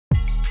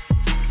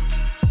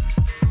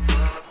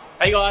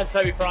Hey guys,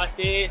 Toby Price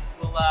here.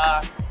 We've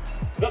got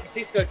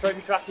the TSCO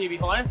trophy truck here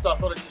behind us, so I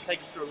thought I'd just take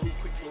you through a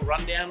quick little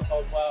rundown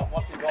of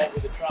what's involved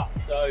with the truck.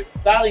 So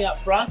starting up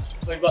front,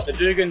 we've got the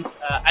Dugan's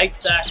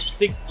 8-stack,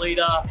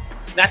 6-litre,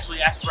 naturally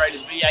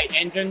aspirated V8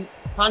 engine.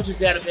 Punches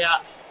out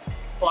about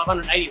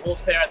 580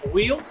 horsepower at the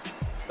wheels.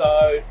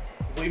 So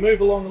if we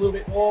move along a little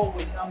bit more,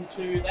 we come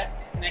to,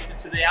 that's connected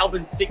to the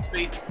Albin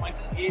 6-speed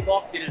sequential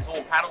gearbox. It is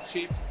all paddle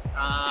shifts.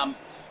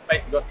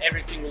 Basically got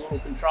every single little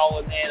control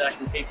in there that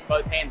can keep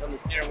both hands on the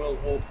steering wheel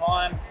at all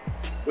times.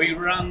 We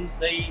run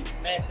the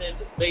Method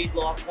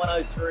Beadlock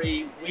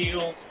 103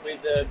 wheels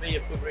with the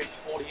BF Goodrich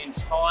 40-inch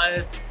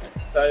tyres.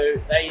 So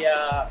they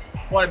are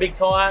quite a big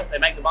tyre. They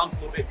make the bumps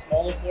a little bit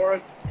smaller for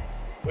us.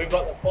 We've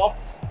got the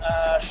Fox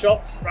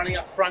shocks running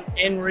up front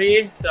and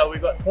rear. So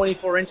we've got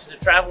 24 inches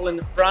of travel in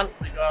the front.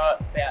 We've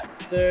got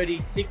about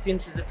 36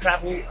 inches of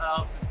travel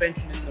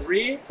suspension in the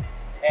rear.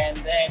 And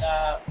then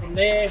from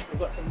there, we've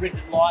got some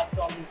rigid lights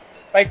on,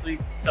 basically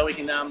so we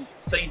can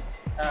see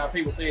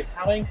people see us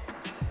coming.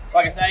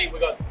 Like I say, we've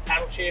got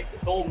paddle shift.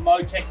 It's all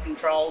Motec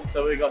controlled.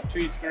 So we've got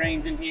 2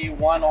 screens in here,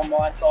 one on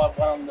my side,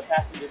 one on the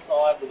passenger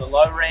side with a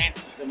low ramp.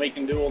 Then we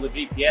can do all the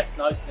GPS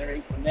notes and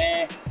everything from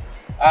there.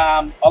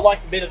 I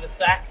like the bit of the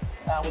stacks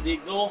with the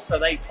exhaust, so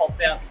they pop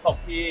out the top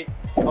here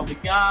of the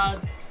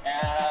guards.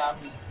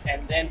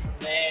 And then from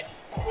there,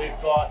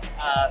 we've got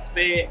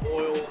spare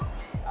oil,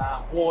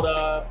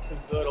 water,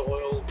 converter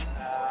oils,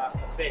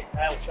 a spare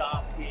tail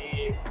shaft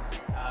here.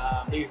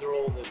 These are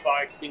all the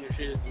fire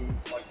extinguishers and,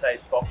 like I say,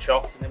 Fox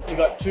shocks. And then we've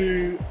got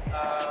 2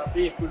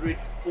 BF Goodrich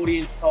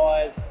 40-inch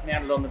tyres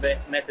mounted on the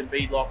Method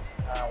Beadlock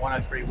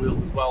 103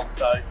 wheels as well.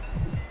 So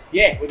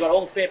yeah, we've got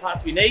all the spare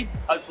parts we need.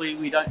 Hopefully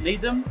we don't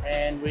need them,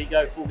 and we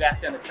go full gas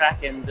down the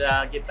track and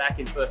get back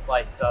in first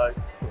place. So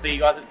we'll see you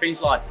guys at the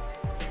finish line.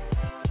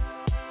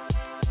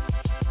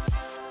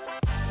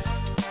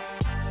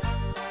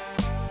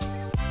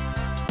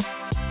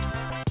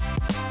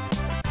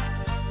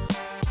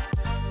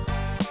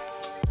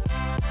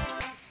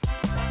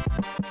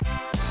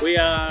 We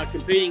are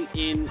competing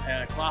in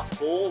Class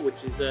 4,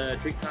 which is the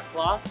trick truck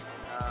class,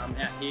 out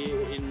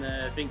here in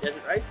the Finke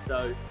Desert Race.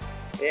 So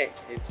yeah,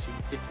 she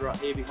sits right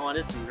here behind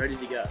us and ready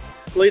to go.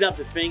 The lead up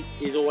to Finke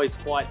is always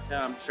quite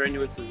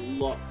strenuous. There's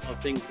a lot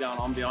of things going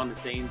on behind the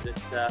scenes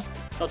that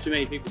not too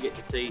many people get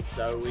to see.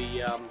 So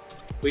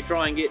we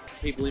try and get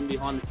people in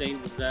behind the scenes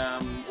with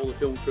all the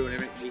film crew and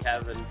everything we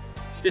have, and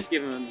just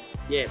give them,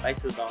 yeah,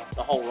 basically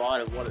the whole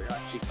ride of what it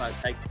actually kind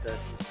of takes to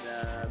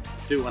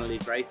do one of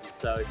these races.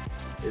 So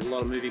there's a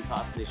lot of moving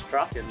parts in this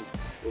truck, and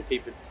we'll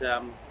keep it,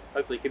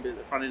 hopefully keep it at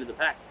the front end of the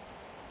pack.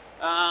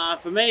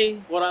 For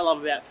me, what I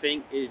love about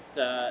Finke is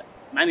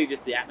mainly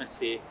just the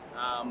atmosphere.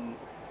 I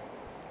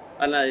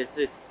don't know, there's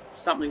just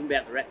something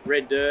about the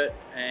red dirt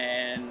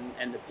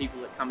and the people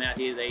that come out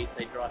here. They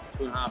drive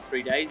for 2.5,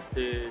 3 days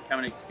to come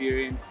and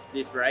experience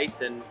this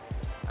race, and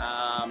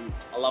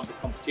I love the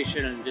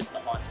competition and just the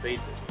high speed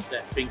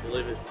that Finke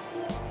delivers.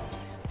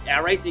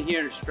 Our racing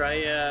here in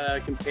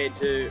Australia compared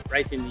to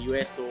racing in the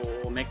US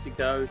or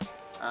Mexico,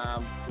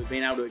 we've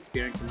been able to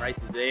experience some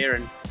races there,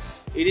 and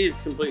it is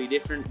completely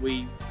different.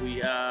 We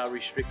are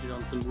restricted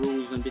on some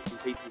rules and bits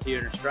and pieces here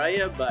in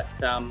Australia, but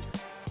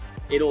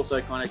it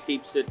also kind of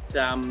keeps it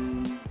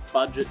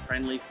budget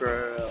friendly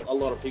for a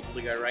lot of people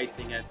to go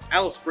racing. And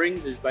Alice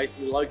Springs is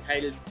basically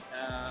located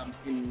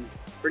in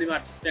pretty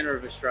much the centre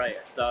of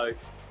Australia. So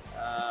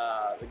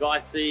the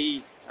guys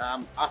see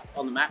us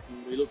on the map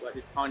and we look like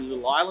this tiny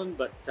little island,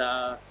 but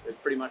they're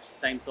pretty much the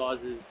same size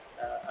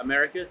as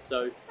America.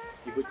 So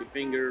you put your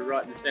finger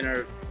right in the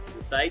centre of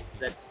the States,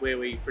 that's where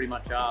we pretty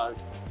much are.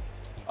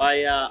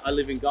 I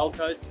live in Gold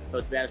Coast, so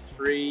it's about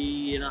a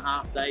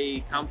 3.5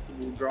 day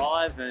comfortable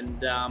drive,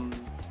 and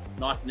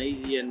nice and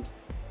easy, and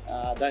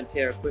don't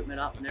tear equipment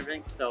up and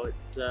everything. So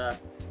it's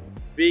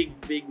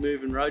big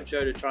moving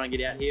roadshow to try and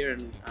get out here,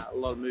 and a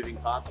lot of moving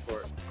parts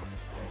for it.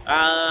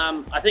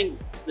 I think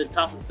the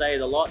toughest day of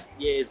the lot,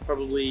 yeah, is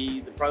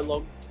probably the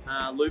prologue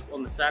loop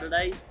on the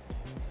Saturday.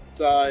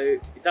 So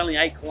it's only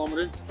 8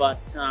 kilometres, but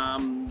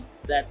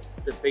that's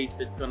the piece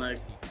that's going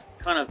to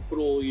kind of put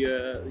all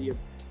your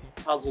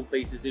puzzle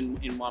pieces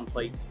in one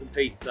piece.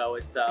 So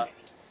it's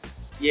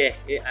yeah,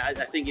 I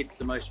think it's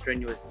the most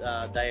strenuous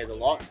day of the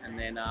lot, and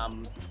then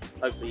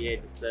hopefully, yeah,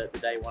 just the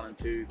day 1 and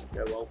 2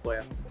 go well for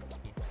you.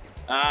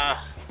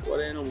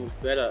 What animal's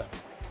better?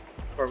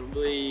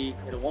 Probably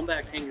a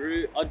wombat,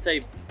 kangaroo. I'd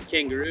say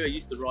kangaroo. I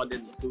used to ride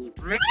them to school.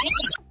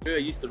 So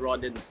it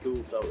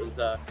was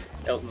that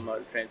was my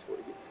mode of transport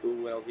to get to school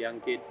when I was a young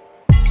kid.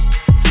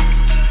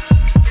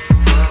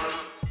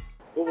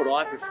 What would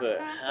I prefer?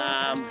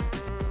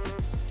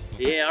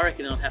 Yeah, I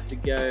reckon I'd have to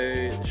go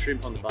the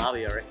shrimp on the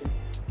barbie, I reckon.